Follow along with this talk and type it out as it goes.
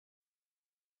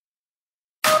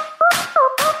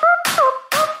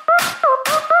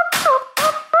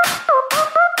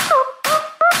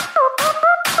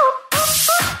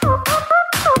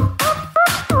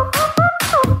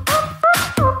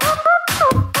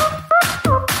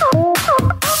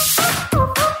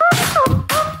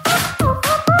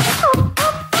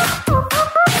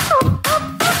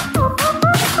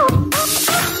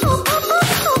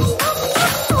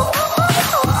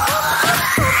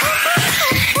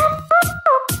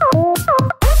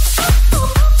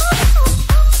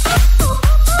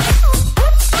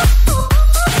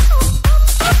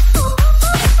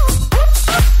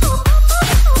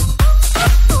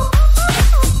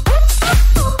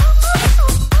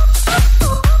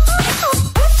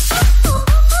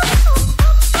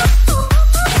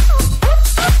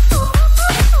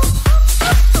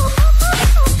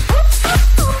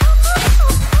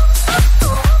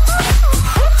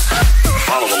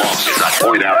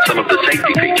out some of the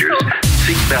safety features.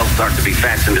 Seatbelts are to be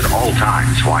fastened at all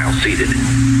times while seated.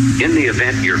 In the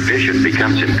event your vision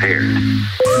becomes impaired,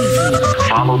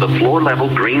 follow the floor-level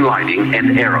green lighting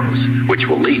and arrows, which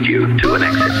will lead you to an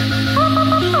exit.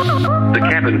 The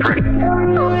cabin pressure.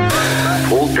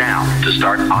 Hold down to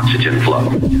start oxygen flow.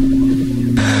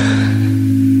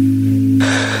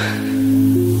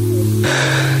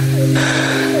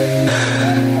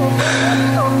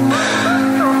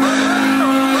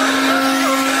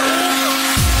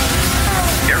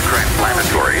 Aircraft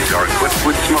lavatories are equipped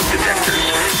with smoke detectors.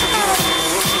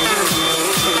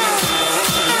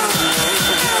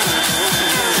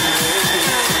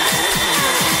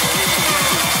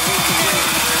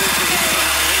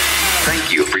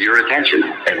 Thank you for your attention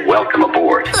and welcome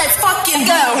aboard. Let's fucking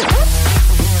go!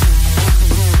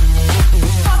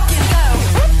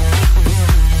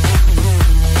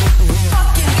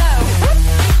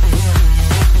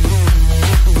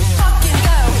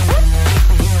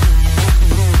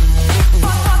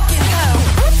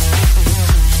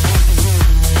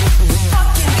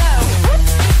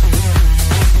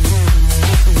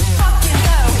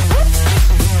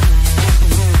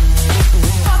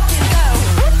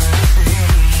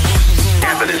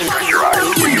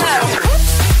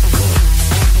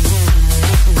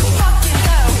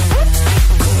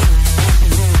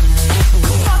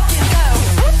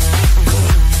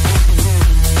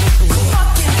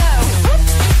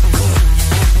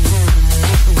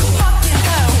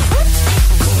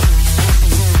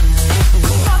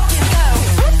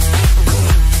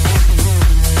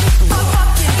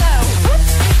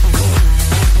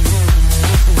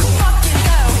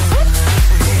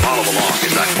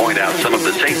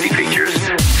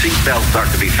 Seatbelts are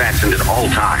to be fastened at all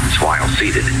times while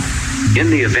seated. In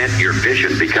the event your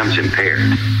vision becomes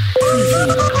impaired,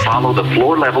 follow the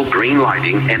floor-level green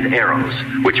lighting and arrows,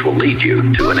 which will lead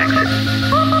you to an exit.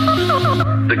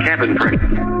 The cabin pressure.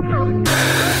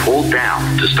 Hold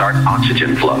down to start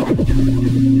oxygen flow.